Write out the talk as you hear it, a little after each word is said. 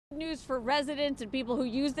News for residents and people who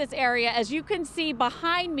use this area. As you can see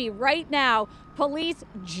behind me right now, police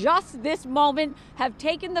just this moment have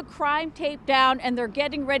taken the crime tape down and they're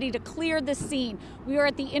getting ready to clear the scene. We are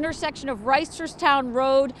at the intersection of Reisterstown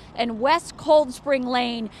Road and West Cold Spring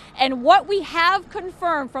Lane, and what we have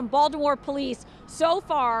confirmed from Baltimore police so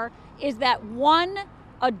far is that one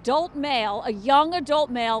adult male, a young adult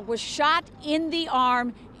male, was shot in the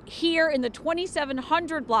arm here in the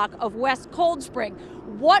 2700 block of West Cold Spring.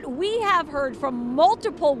 What we have heard from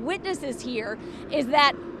multiple witnesses here is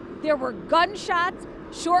that there were gunshots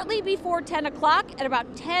shortly before 10 o'clock at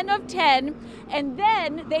about 10 of 10, and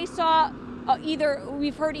then they saw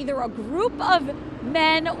we've heard either a group of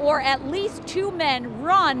men or at least two men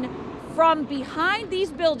run from behind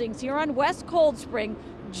these buildings here on West Cold Spring,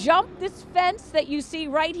 jump this fence that you see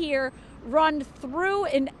right here, run through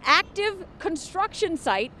an active construction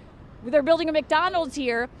site. They're building a McDonald's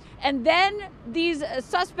here, and then these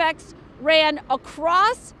suspects ran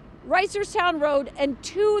across Reisterstown Road and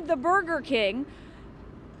to the Burger King.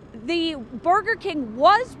 The Burger King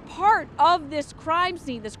was part of this crime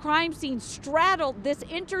scene. This crime scene straddled this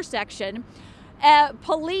intersection.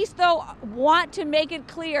 Police, though, want to make it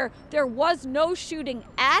clear there was no shooting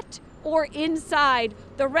at or inside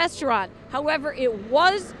the restaurant. However, it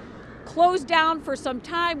was closed down for some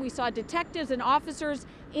time. We saw detectives and officers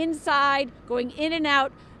inside going in and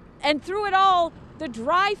out, and through it all, the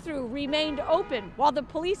drive-through remained open while the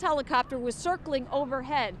police helicopter was circling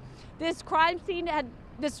overhead. This crime scene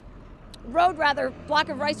block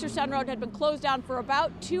of Reisterstown Road had been closed down for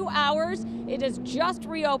about 2 hours. It has just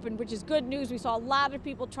reopened, which is good news. We saw a lot of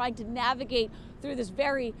people trying to navigate through this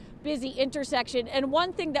very busy intersection. And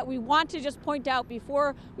one thing that we want to just point out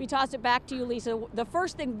before we toss it back to you, Lisa, the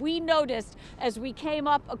first thing we noticed as we came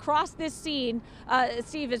up across this scene,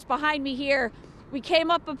 Steve, it's behind me here, we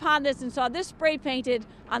came up upon this and saw this spray painted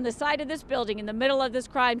on the side of this building in the middle of this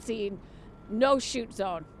crime scene, no shoot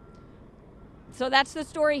zone. So that's the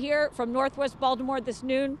story here from Northwest Baltimore this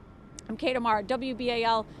noon. I'm Kate Amara,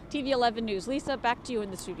 WBAL-TV 11 News. Lisa, back to you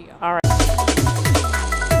in the studio. All right.